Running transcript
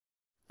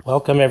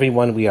Welcome,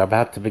 everyone. We are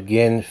about to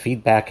begin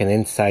Feedback and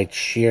Insight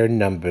Share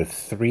number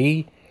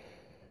 3.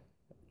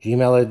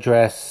 Gmail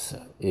address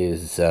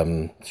is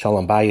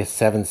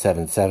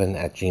shalombayis777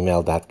 at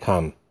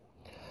gmail.com.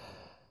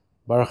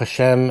 Baruch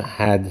Hashem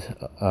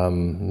had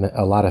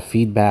a lot of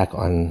feedback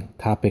on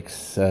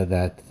topics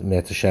that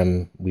Me'ez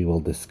Hashem we will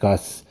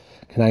discuss.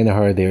 K'nai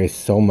Nahar, there is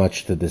so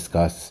much to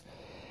discuss,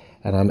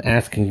 and I'm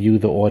asking you,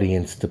 the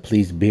audience, to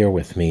please bear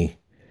with me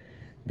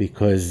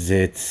because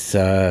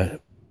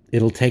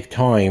it'll take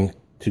time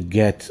to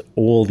get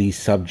all these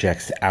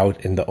subjects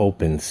out in the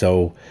open.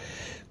 So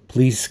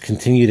please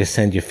continue to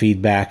send your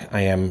feedback.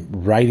 I am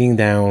writing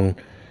down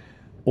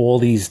all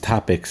these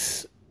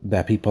topics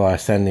that people are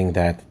sending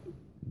that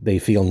they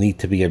feel need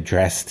to be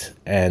addressed.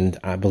 And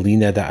I believe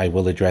that I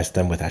will address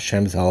them with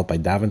Hashem's help. I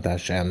daven to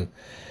Hashem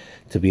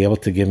to be able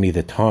to give me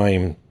the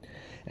time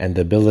and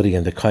the ability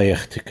and the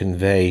koyach to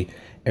convey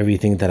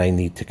everything that I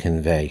need to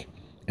convey.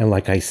 And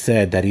like I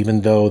said, that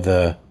even though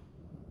the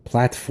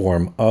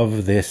platform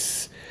of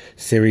this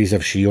series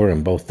of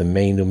shiurim, both the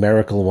main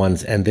numerical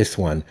ones and this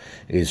one,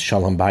 is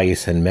Shalom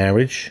Bayis and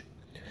marriage.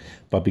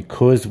 But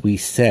because we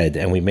said,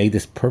 and we made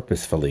this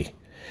purposefully,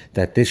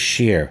 that this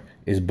share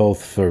is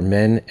both for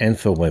men and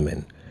for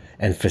women,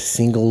 and for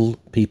single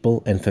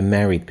people and for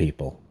married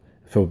people,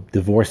 for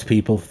divorced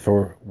people,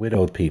 for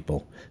widowed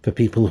people, for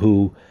people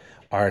who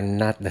are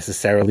not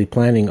necessarily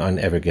planning on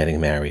ever getting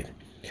married,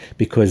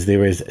 because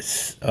there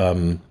is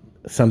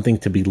something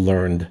to be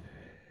learned.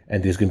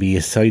 And there's going to be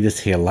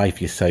Yesodis here, life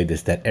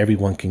Yesodis, that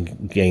everyone can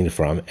gain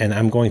from. And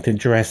I'm going to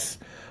address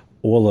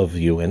all of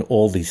you and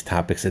all these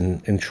topics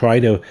and try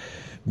to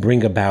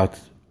bring about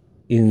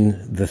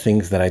in the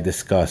things that I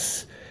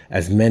discuss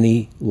as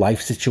many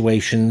life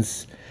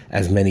situations,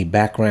 as many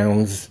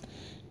backgrounds,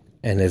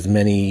 and as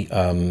many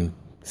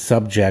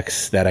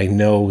subjects that I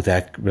know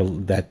that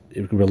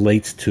it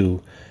relates to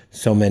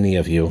so many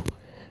of you.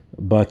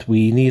 But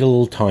we need a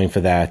little time for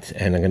that.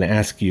 And I'm going to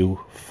ask you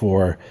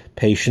for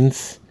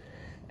patience.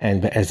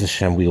 And as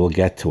Hashem, we will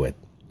get to it.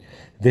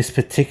 This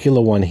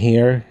particular one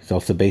here is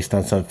also based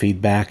on some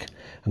feedback.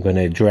 I'm going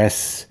to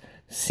address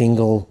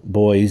single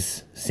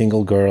boys,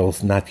 single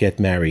girls, not yet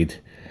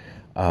married.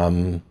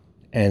 And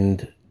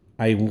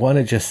I want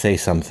to just say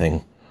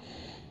something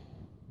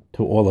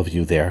to all of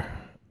you there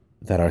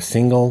that are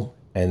single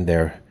and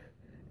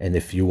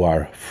if you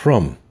are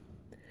from,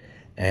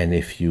 and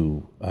if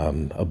you,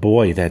 a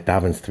boy that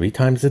davens 3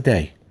 times a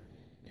day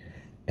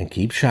and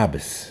keeps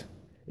Shabbos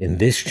in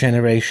this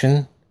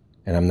generation,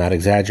 and I'm not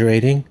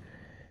exaggerating,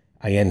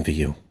 I envy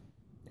you.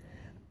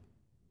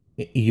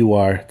 You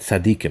are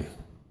tzaddikim.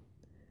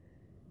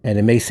 And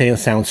it may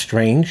sound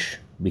strange,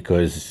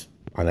 because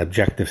on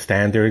objective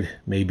standard,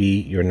 maybe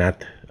you're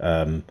not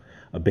a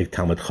big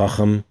Talmud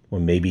Chacham, or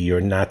maybe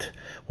you're not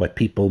what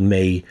people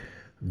may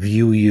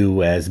view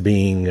you as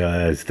being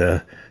as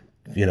the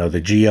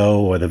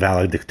Geo or the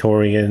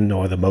valedictorian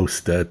or the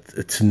most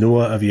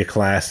tznuah of your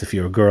class if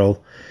you're a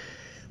girl.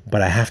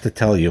 But I have to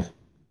tell you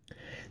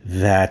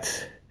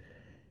that,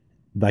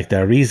 like the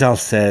Arizal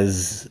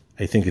says,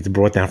 I think it's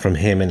brought down from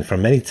him and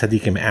from many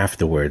tzaddikim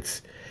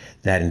afterwards,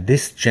 that in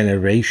this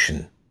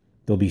generation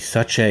there'll be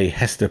such a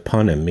hester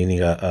panim,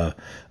 meaning a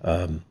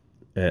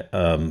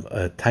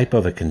type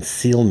of a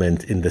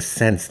concealment, in the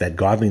sense that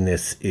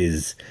godliness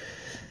is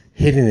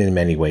hidden in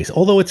many ways,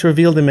 although it's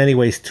revealed in many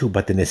ways too.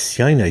 But the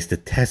nisyonos, the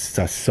tests,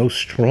 are so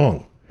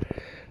strong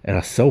and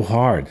are so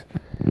hard,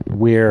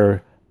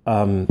 where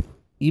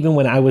even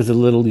when I was a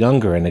little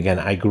younger, and again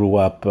I grew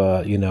up,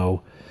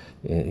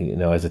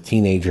 as a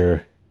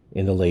teenager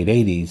in the late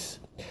 80s,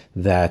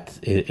 that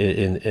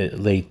in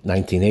late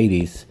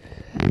 1980s,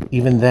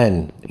 even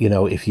then,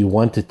 if you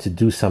wanted to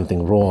do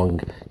something wrong,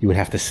 you would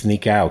have to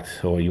sneak out,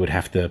 or you would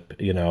have to,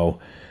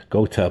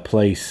 go to a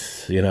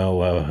place,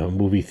 a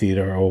movie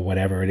theater or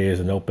whatever it is,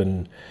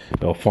 and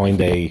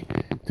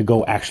to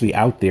go actually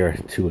out there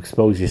to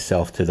expose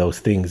yourself to those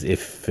things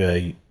if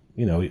the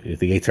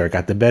Yetzer Hara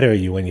got the better of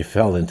you when you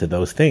fell into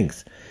those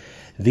things.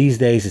 These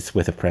days, it's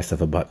with a press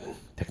of a button.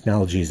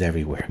 Technology is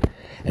everywhere.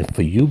 And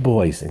for you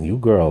boys and you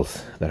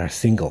girls that are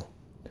single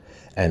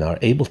and are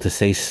able to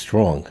stay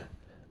strong,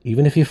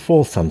 even if you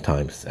fall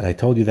sometimes, and I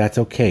told you that's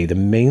okay, the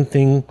main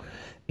thing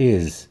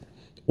is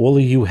all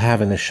of you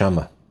have a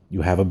neshama.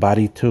 You have a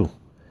body too.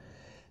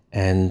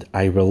 And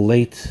I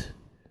relate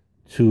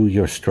to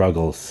your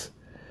struggles.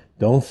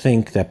 Don't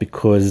think that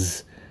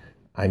because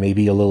I may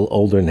be a little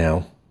older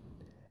now,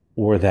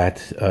 or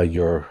that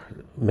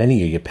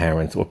many of your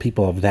parents or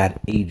people of that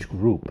age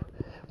group,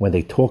 when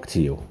they talk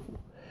to you,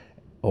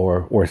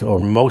 or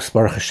most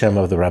Baruch Hashem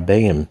of the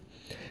Rabbeim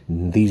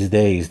these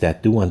days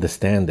that do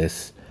understand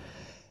this.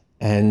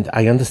 And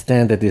I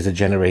understand that there's a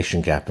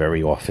generation gap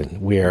very often,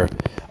 where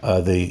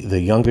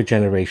the younger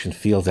generation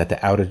feels that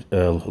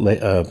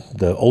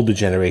the older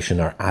generation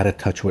are out of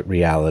touch with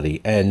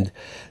reality. And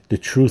the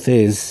truth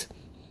is,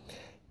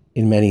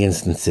 in many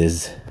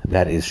instances,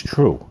 that is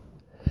true.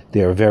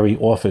 There are very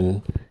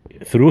often,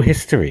 through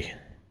history,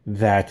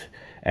 that,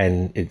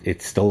 and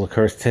it still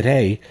occurs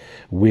today,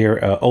 where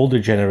an older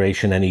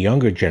generation and a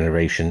younger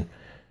generation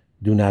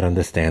do not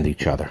understand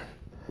each other.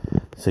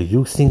 So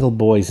you single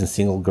boys and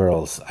single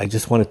girls, I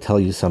just want to tell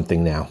you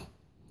something now.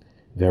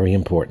 Very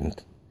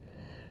important.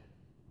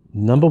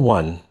 Number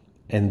one,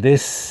 and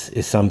this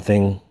is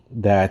something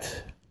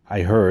that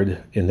I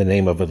heard in the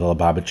name of the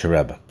Lubavitcher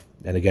Rebbe.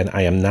 And again,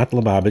 I am not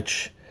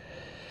Lubavitch,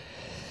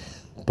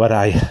 but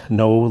I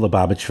know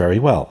Lubavitch very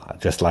well,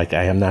 just like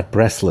I am not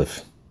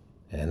Breslev.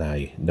 And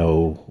I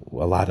know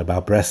a lot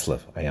about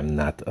Breslev. I am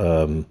not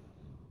a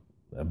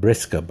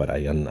Briska, but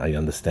I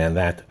understand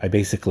that. I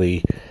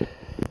basically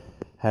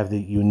have the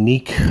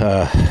unique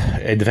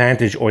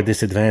advantage or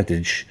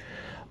disadvantage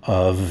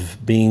of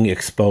being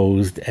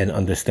exposed and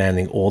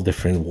understanding all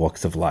different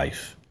walks of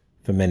life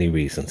for many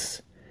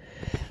reasons.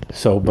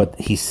 So, but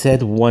he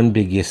said one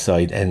big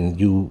yesod, and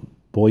you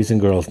boys and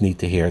girls need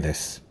to hear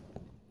this.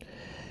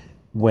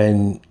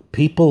 When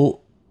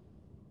people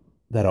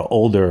that are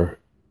older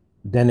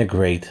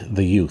denigrate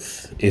the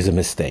youth is a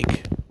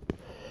mistake.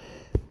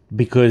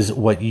 Because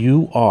what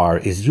you are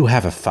is you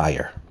have a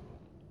fire.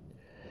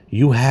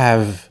 You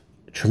have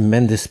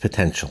tremendous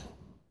potential.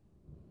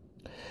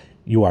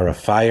 You are a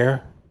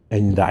fire,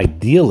 and the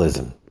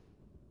idealism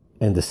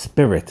and the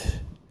spirit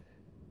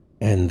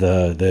and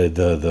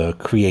the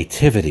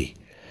creativity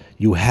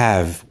you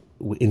have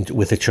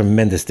with a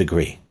tremendous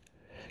degree.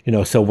 You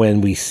know, so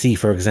when we see,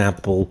 for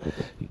example,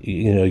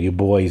 you know, you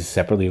boys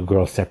separately, your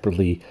girls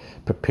separately,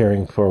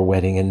 preparing for a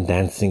wedding and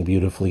dancing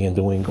beautifully and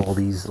doing all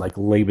these like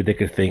Labor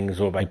Dicker things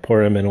or by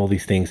Purim and all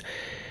these things,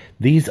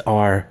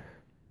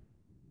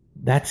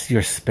 that's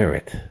your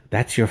spirit,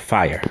 that's your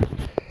fire.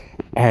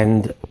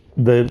 And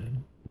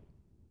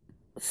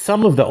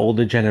some of the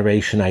older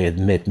generation, I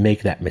admit,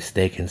 make that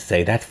mistake and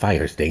say that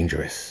fire is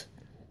dangerous.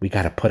 We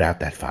got to put out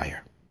that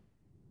fire.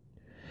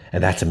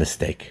 And that's a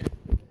mistake.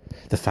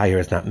 The fire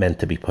is not meant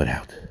to be put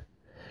out.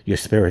 Your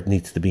spirit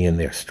needs to be in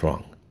there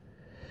strong.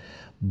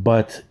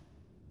 But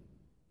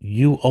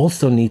you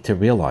also need to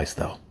realize,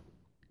 though,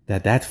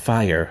 that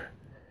fire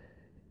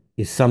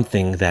is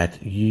something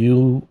that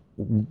you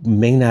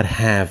may not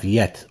have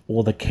yet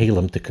all the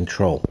kalim to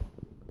control.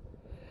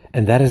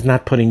 And that is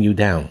not putting you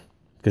down,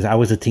 because I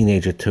was a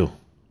teenager too,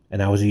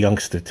 and I was a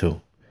youngster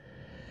too.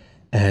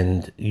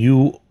 And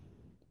you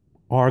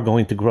are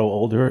going to grow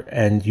older,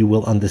 and you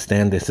will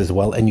understand this as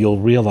well, and you'll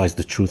realize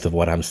the truth of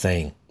what I'm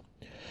saying.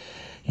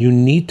 You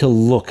need to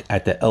look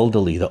at the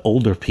elderly, the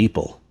older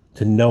people,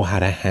 to know how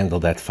to handle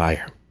that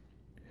fire.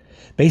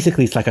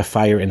 Basically, it's like a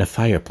fire in a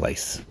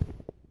fireplace.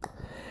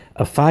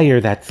 A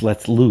fire that's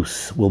let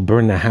loose will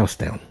burn the house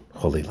down,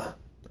 Cholila.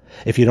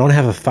 If you don't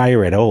have a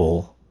fire at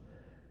all,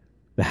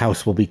 the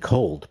house will be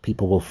cold.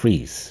 People will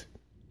freeze.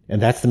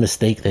 And that's the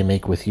mistake they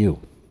make with you.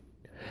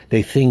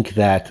 They think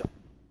that,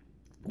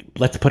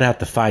 let's put out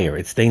the fire,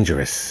 it's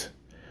dangerous.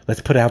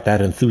 Let's put out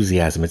that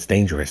enthusiasm, it's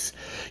dangerous.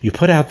 You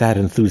put out that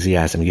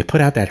enthusiasm, you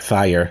put out that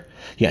fire,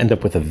 you end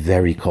up with a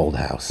very cold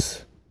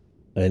house.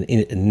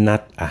 And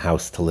not a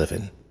house to live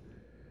in.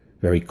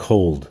 Very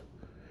cold,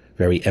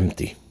 very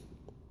empty.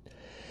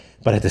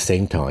 But at the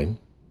same time,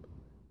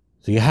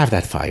 so you have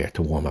that fire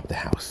to warm up the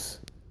house.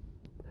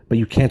 But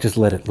you can't just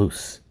let it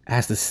loose. It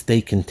has to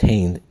stay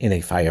contained in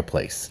a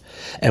fireplace.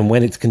 And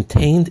when it's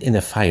contained in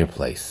a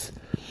fireplace,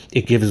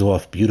 it gives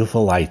off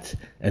beautiful light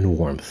and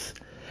warmth.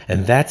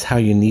 And that's how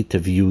you need to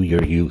view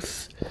your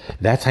youth.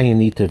 That's how you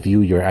need to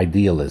view your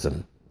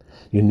idealism.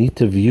 You need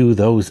to view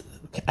those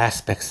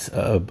aspects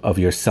of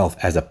yourself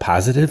as a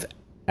positive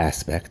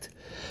aspect,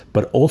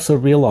 but also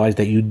realize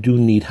that you do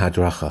need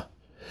hadracha.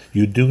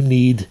 You do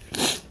need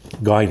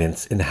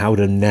guidance in how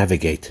to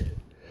navigate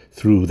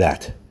through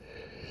that,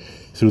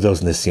 through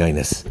those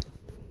nisyanis.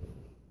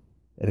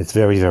 And it's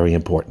very, very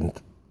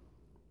important.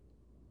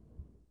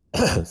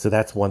 So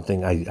that's one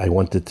thing I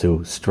wanted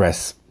to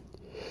stress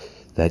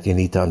that you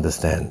need to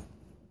understand.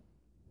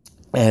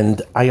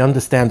 And I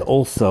understand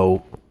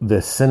also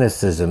the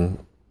cynicism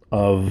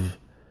of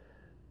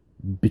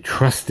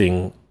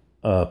betrusting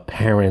a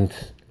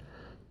parent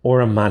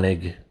or a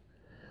manig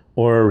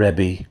or a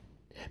rebbe,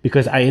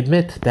 because I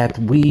admit that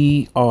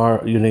we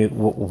are, you know,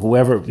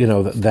 whoever, you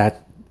know,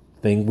 that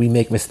thing, we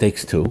make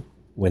mistakes too.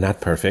 We're not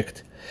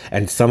perfect.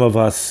 And some of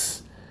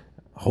us,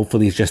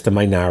 hopefully it's just a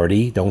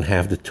minority, don't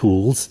have the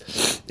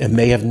tools and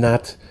may have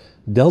not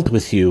dealt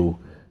with you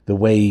the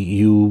way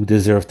you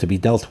deserve to be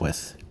dealt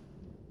with.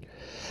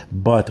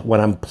 But what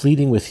I'm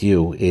pleading with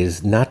you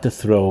is not to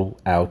throw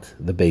out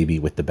the baby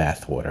with the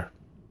bathwater,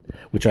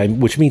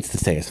 which means to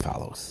say as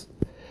follows.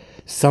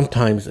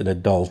 Sometimes an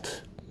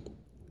adult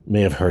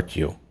may have hurt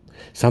you.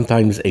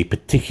 Sometimes a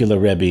particular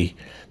Rebbe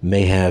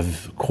may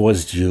have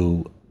caused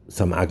you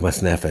some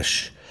agmas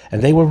nefesh,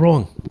 and they were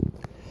wrong.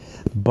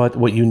 But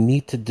what you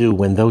need to do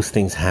when those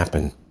things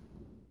happen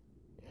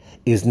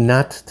is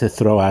not to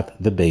throw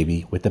out the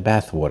baby with the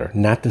bathwater.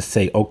 Not to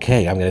say,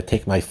 okay, I'm going to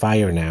take my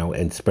fire now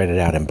and spread it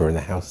out and burn the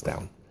house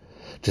down.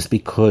 Just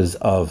because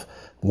of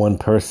one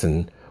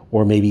person,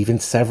 or maybe even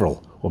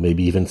several, or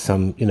maybe even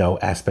some, you know,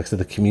 aspects of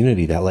the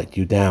community that let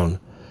you down.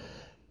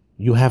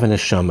 You have an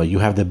neshama. You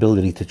have the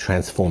ability to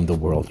transform the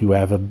world. You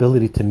have the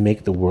ability to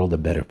make the world a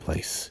better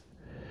place.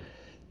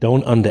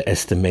 Don't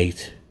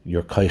underestimate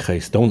your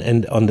koiches. Don't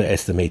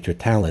underestimate your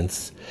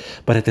talents.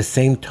 But at the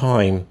same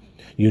time,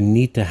 you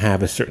need to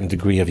have a certain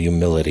degree of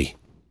humility.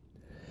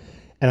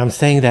 And I'm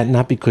saying that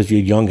not because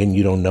you're young and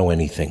you don't know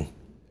anything.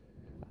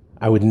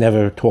 I would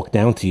never talk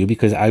down to you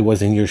because I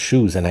was in your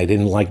shoes and I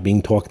didn't like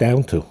being talked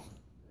down to.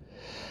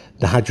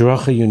 The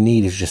hadracha you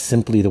need is just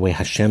simply the way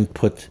Hashem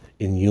put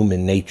in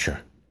human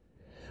nature.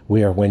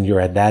 Where when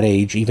you're at that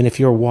age, even if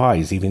you're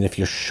wise, even if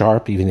you're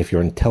sharp, even if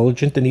you're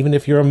intelligent, and even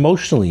if you're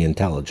emotionally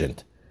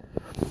intelligent,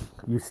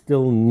 you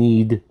still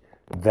need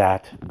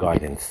that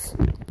guidance.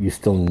 You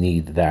still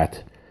need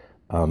that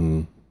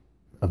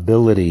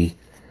ability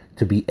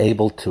to be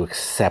able to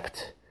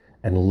accept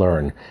and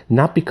learn.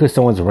 Not because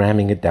someone's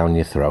ramming it down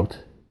your throat,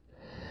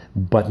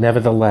 but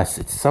nevertheless,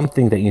 it's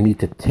something that you need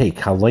to take.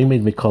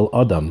 Haloimed mikol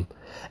adam.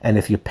 And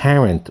if your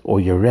parent or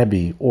your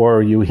Rebbe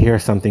or you hear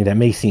something that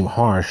may seem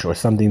harsh or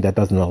something that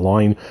doesn't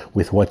align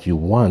with what you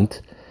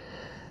want,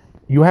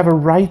 you have a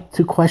right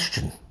to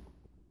question.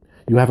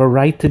 You have a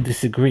right to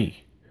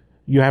disagree.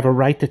 You have a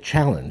right to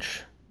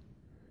challenge.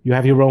 You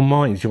have your own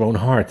minds, your own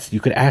hearts. You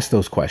could ask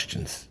those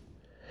questions.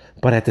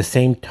 But at the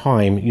same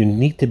time, you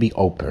need to be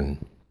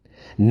open,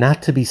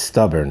 not to be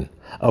stubborn.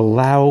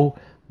 Allow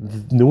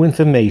new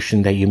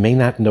information that you may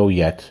not know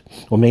yet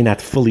or may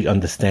not fully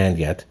understand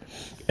yet,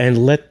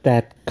 and let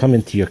that come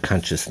into your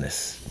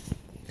consciousness.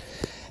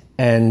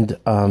 And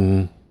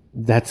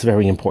that's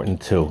very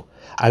important too.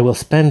 I will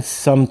spend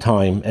some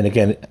time, and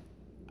again,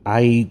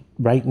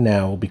 right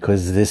now,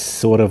 because this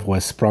sort of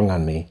was sprung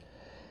on me,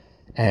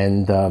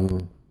 and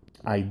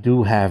I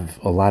do have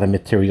a lot of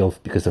material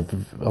because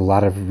of a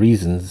lot of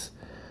reasons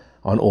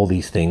on all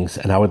these things,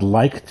 and I would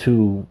like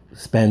to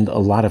spend a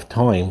lot of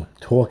time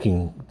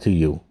talking to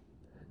you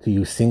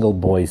single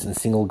boys and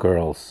single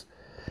girls,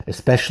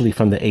 especially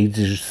from the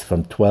ages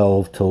from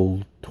 12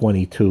 till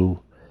 22,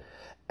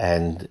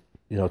 and,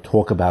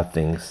 talk about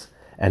things.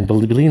 And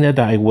believe that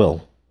I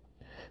will.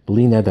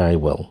 Believe that I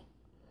will.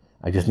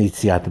 I just need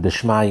siyata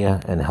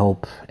d'shmaya and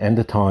help and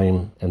the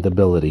time and the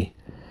ability.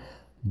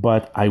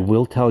 But I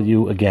will tell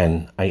you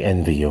again, I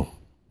envy you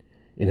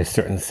in a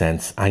certain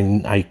sense.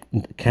 I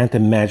can't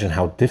imagine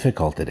how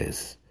difficult it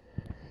is.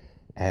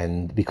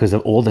 And because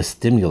of all the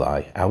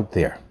stimuli out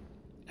there,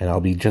 and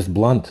I'll be just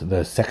blunt,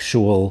 the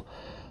sexual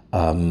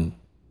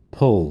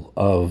pull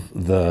of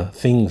the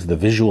things, the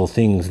visual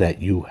things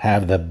that you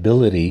have the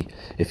ability,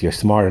 if you're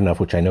smart enough,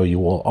 which I know you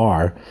all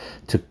are,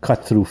 to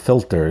cut through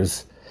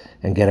filters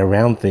and get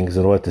around things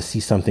in order to see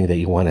something that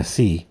you want to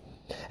see.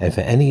 And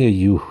for any of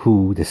you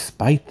who,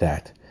 despite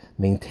that,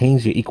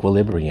 maintains your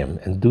equilibrium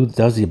and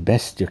does your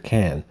best you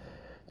can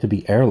to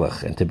be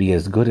ehrlich and to be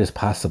as good as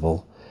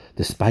possible,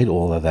 despite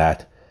all of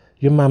that,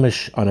 you're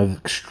mamish on an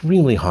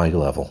extremely high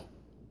level.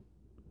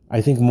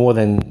 I think more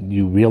than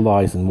you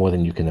realize and more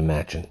than you can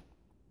imagine.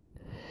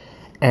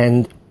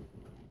 And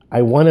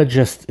I want to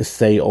just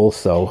say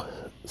also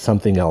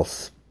something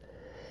else.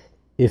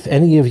 If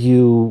any of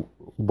you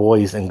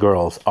boys and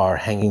girls are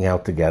hanging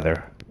out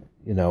together,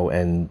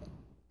 and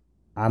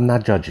I'm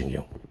not judging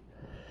you.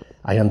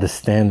 I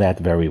understand that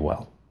very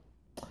well.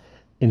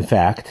 In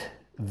fact,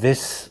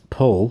 this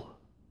pull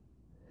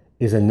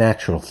is a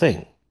natural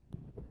thing.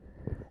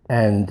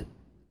 And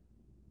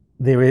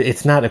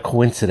it's not a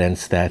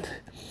coincidence that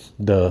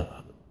the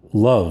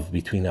love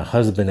between a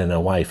husband and a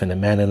wife and a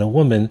man and a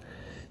woman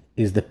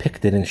is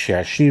depicted in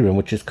Shir Shirim,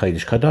 which is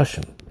Kodesh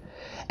Kodashim.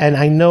 And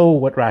I know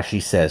what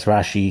Rashi says.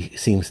 Rashi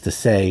seems to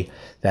say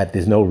that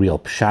there's no real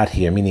pshat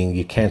here, meaning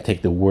you can't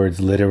take the words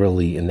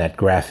literally in that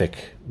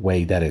graphic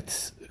way that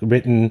it's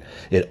written.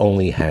 It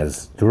only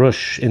has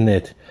drush in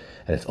it,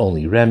 and it's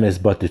only remez.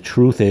 But the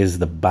truth is,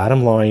 the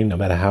bottom line, no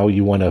matter how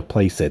you want to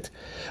place it,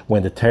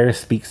 when the Torah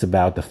speaks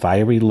about the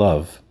fiery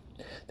love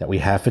that we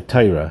have for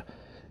Torah,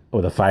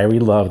 or the fiery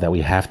love that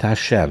we have to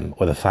Hashem,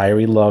 or the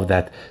fiery love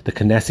that the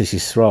Knesset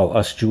Yisrael,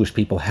 us Jewish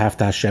people, have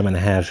to Hashem and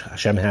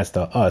Hashem has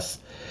to us.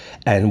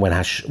 And when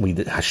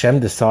Hashem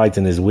decides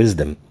in His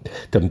wisdom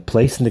to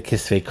place in the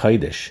Kisvei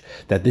Kodesh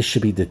that this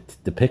should be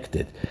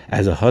depicted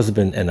as a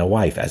husband and a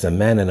wife, as a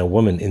man and a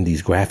woman in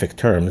these graphic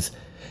terms,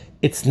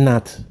 it's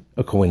not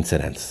a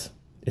coincidence.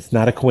 It's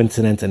not a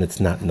coincidence, and it's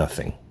not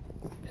nothing.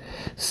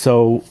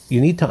 So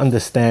you need to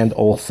understand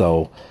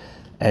also,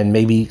 and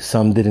maybe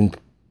some didn't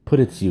put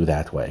it to you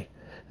that way,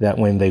 that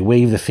when they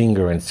wave the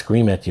finger and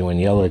scream at you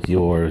and yell at you,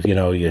 or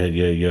you're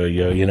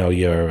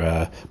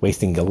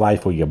wasting your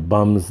life, or your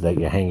bums that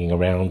you're hanging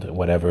around,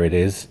 whatever it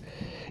is,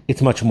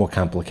 it's much more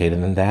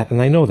complicated than that,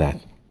 and I know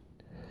that.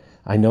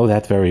 I know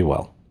that very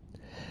well.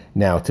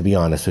 Now, to be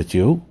honest with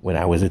you, when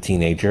I was a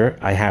teenager,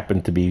 I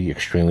happened to be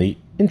extremely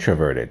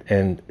introverted,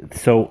 and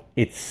so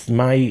it's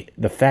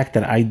the fact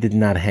that I did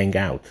not hang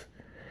out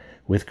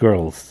with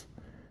girls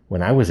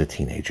when I was a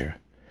teenager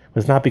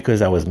was not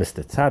because I was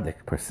Mr.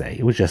 Tzaddik per se.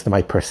 It was just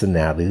my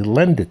personality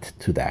lended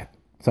to that.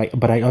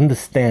 But I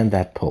understand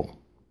that pull.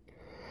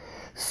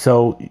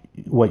 So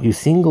what you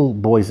single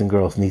boys and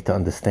girls need to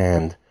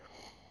understand,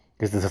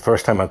 because this is the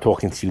first time I'm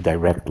talking to you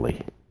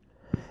directly,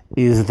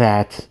 is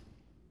that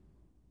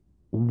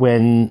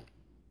when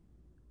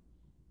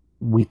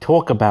we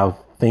talk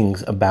about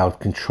things about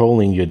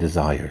controlling your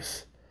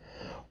desires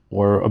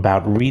or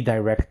about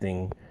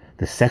redirecting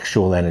the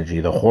sexual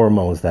energy, the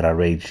hormones that are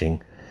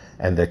raging,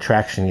 and the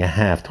attraction you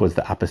have towards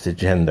the opposite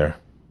gender.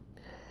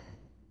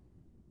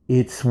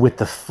 It's with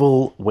the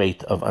full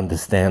weight of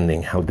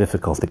understanding how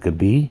difficult it could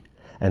be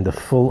and the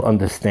full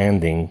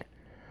understanding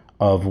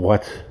of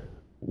what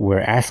we're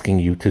asking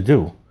you to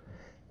do.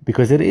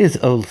 Because it is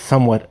a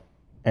somewhat,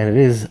 and it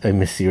is a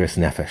Mesiras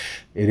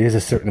Nefesh. It is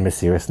a certain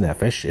Mesiras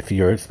Nefesh,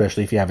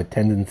 especially if you have a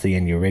tendency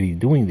and you're already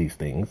doing these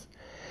things.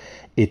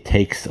 It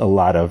takes a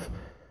lot of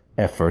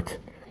effort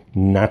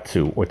not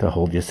to, or to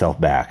hold yourself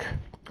back.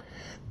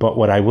 But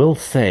what I will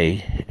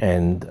say,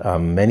 and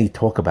many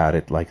talk about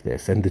it like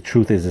this, and the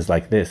truth is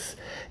like this,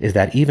 is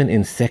that even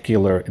in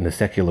the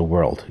secular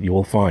world, you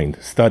will find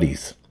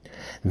studies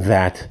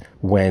that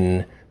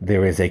when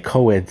there is a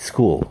co-ed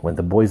school, when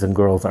the boys and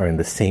girls are in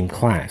the same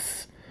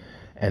class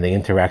and they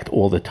interact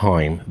all the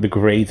time, the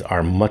grades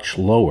are much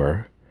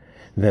lower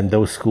than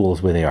those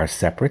schools where they are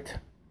separate.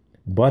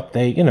 But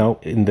they, in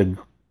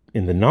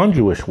the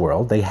non-Jewish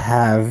world, they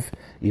have,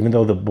 even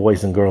though the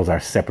boys and girls are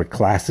separate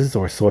classes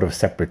or sort of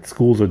separate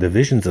schools or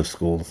divisions of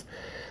schools,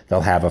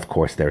 they'll have, of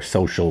course, their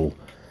social,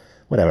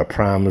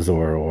 proms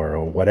or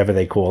whatever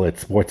they call it,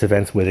 sports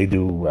events where they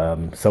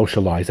do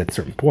socialize at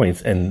certain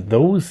points. And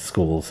those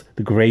schools,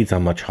 the grades are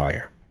much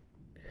higher.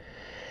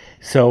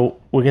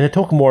 So we're going to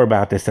talk more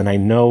about this. And I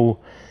know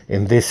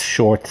in this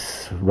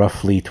short,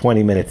 roughly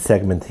 20-minute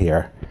segment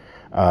here,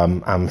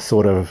 I'm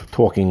sort of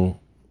talking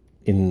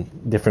in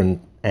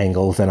different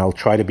angles, and I'll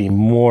try to be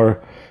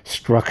more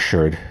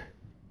structured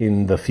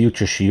in the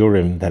future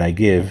shiurim that I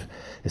give,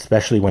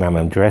 especially when I'm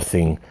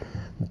addressing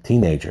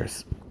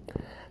teenagers.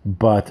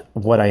 But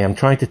what I am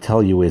trying to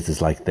tell you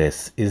is like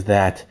this, is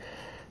that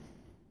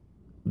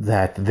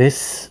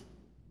this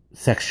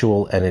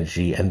sexual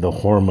energy and the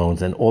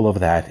hormones and all of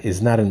that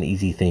is not an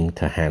easy thing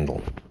to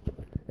handle.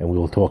 And we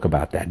will talk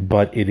about that.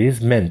 But it is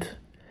meant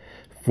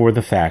for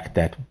the fact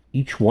that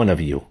each one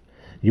of you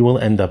will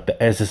end up,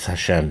 Be'ezus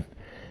Hashem,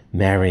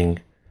 marrying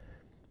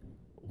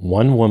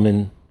one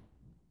woman.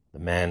 The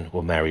man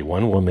will marry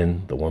one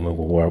woman, the woman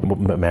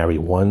will marry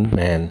one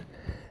man,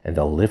 and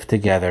they'll live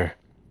together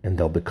and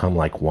they'll become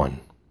like one.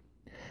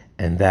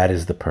 And that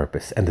is the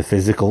purpose. And the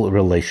physical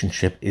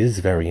relationship is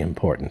very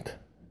important.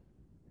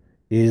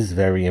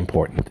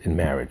 In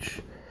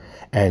marriage.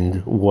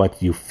 And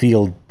what you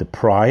feel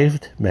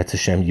deprived, Metz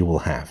Hashem, you will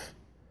have.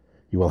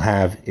 You will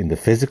have in the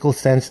physical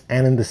sense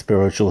and in the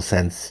spiritual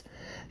sense,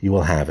 you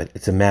will have it.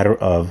 It's a matter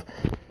of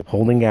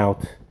holding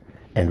out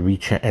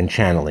and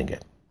channeling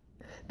it.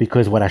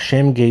 Because what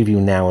Hashem gave you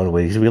now and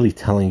what He's really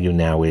telling you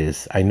now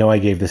is, I know I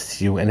gave this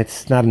to you, and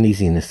it's not an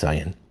easy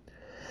nisayon,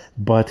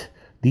 but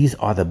these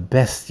are the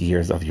best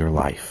years of your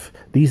life.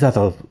 These are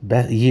the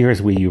best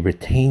years where you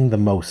retain the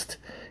most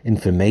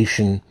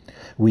information,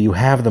 where you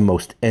have the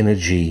most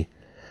energy,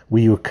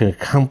 where you can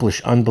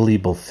accomplish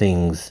unbelievable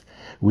things,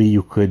 where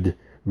you could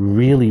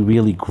really,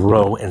 really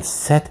grow and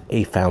set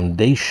a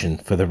foundation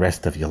for the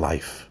rest of your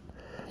life.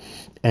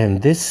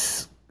 And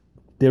this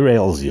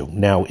derails you.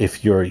 Now,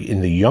 if you're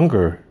in the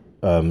younger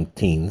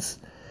teens,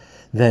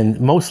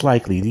 then most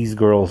likely these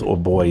girls or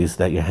boys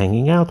that you're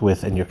hanging out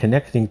with and you're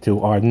connecting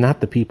to are not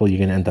the people you're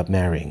going to end up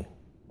marrying.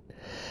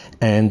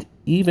 And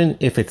even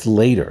if it's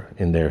later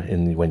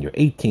when you're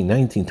 18,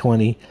 19,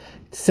 20,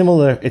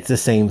 similar, it's the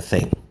same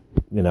thing,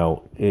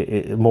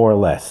 more or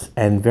less.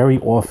 And very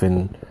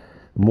often,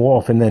 more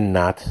often than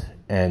not,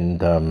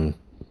 and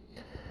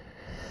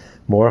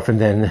more often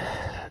than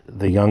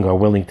the young are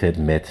willing to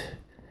admit,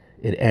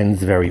 it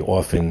ends very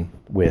often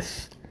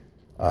with,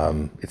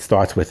 it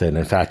starts with an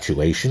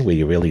infatuation where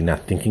you're really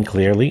not thinking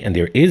clearly, and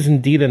there is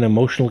indeed an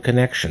emotional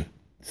connection.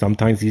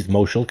 Sometimes these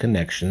emotional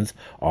connections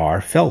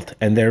are felt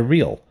and they're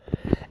real.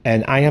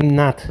 And I am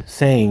not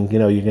saying,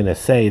 you're going to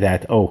say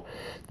that,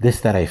 this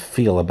that I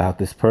feel about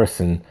this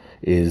person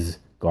is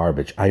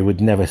garbage. I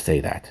would never say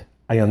that.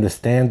 I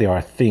understand there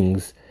are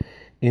things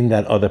in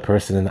that other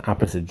person in the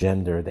opposite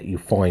gender that you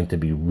find to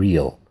be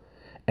real.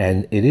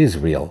 And it is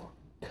real.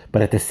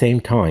 But at the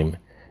same time,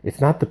 it's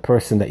not the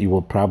person that you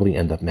will probably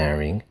end up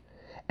marrying.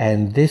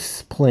 And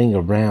this playing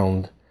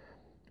around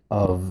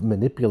of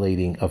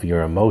manipulating of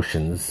your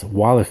emotions,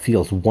 while it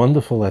feels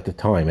wonderful at the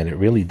time, and it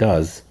really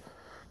does,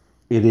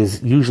 it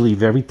is usually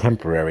very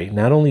temporary.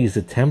 Not only is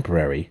it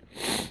temporary,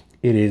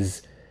 it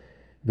is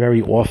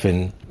very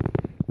often,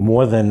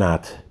 more than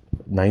not,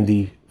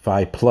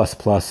 95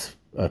 plus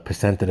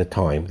percent of the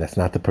time, that's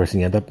not the person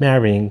you end up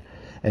marrying,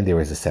 and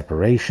there is a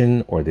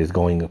separation or there's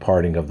a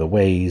parting of the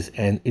ways,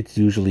 and it's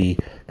usually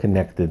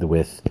connected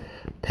with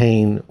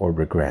pain or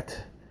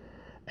regret.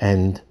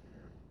 And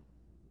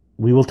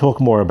we will talk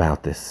more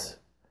about this.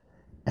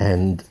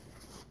 And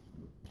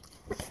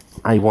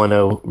I want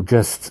to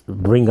just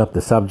bring up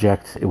the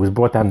subject. It was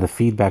brought down the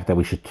feedback that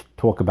we should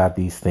talk about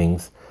these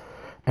things.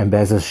 And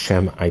Be'ez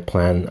Hashem,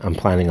 I'm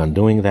planning on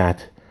doing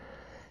that.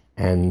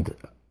 And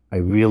I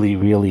really,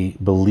 really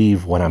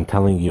believe what I'm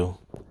telling you,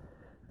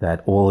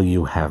 that all of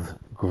you have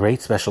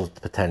great special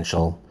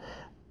potential.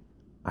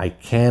 I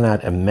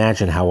cannot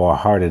imagine how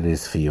hard it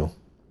is for you,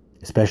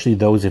 especially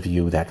those of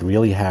you that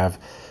really have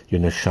your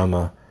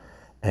neshama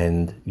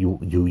and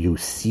you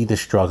see the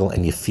struggle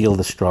and you feel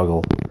the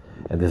struggle.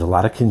 And there's a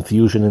lot of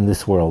confusion in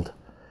this world.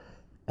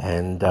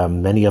 And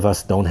many of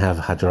us don't have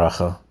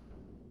hadracha.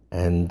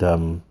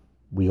 And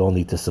we all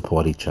need to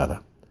support each other.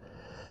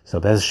 So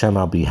Bez Hashem,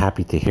 I'll be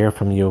happy to hear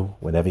from you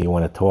whenever you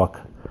want to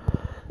talk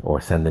or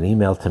send an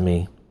email to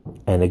me.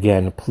 And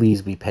again,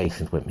 please be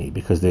patient with me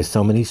because there's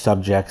so many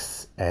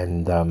subjects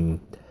and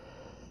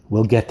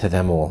we'll get to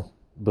them all.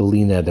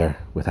 B'li neder,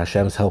 with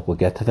Hashem's help, we'll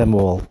get to them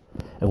all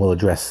and we'll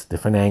address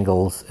different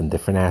angles and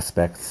different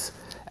aspects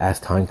as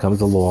time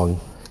comes along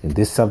in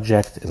this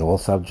subject, in all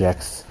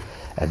subjects.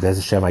 And Bez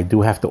Hashem, I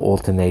do have to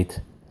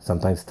alternate,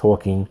 sometimes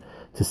talking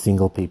to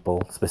single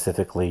people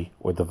specifically,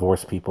 or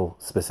divorced people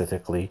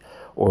specifically,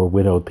 or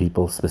widowed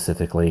people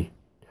specifically,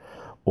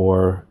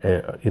 or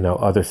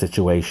other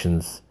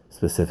situations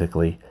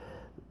specifically,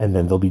 and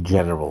then they'll be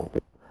general.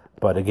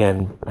 But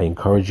again, I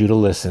encourage you to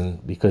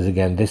listen because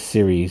again, this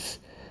series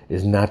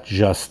is not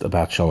just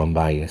about Shalom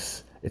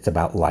Bayis, it's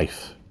about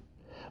life.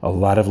 A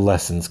lot of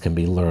lessons can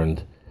be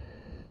learned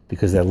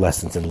because they're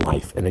lessons in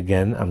life. And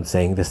again, I'm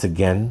saying this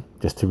again,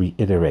 just to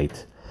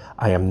reiterate,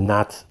 I am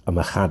not a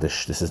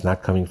mechadish. This is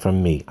not coming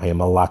from me. I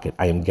am a locket.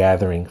 I am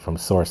gathering from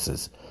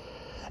sources.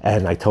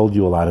 And I told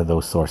you a lot of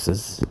those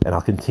sources, and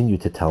I'll continue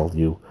to tell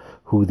you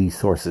who these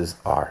sources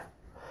are.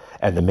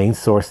 And the main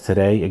source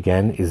today,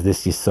 again, is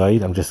this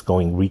Yesod. I'm just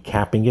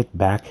recapping it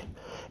back,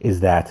 is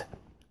that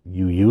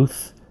you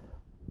youth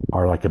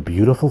are like a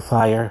beautiful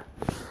fire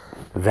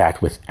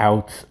that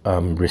without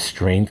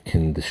restraint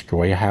can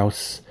destroy a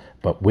house,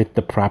 but with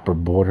the proper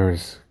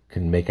borders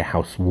can make a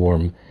house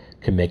warm,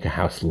 can make a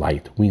house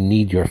light. We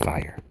need your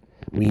fire.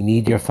 We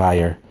need your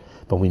fire,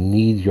 but we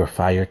need your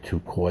fire to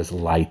cause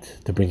light,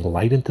 to bring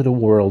light into the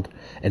world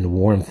and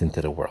warmth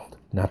into the world.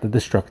 Not the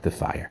destructive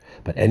fire.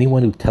 But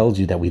anyone who tells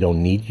you that we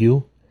don't need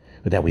you,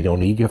 or that we don't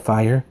need your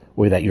fire,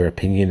 or that your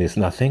opinion is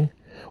nothing,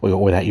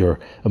 or that your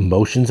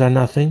emotions are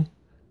nothing,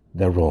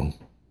 they're wrong.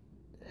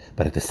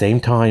 But at the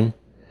same time,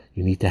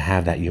 you need to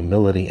have that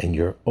humility and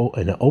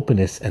an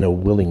openness and a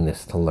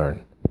willingness to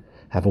learn.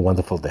 Have a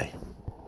wonderful day.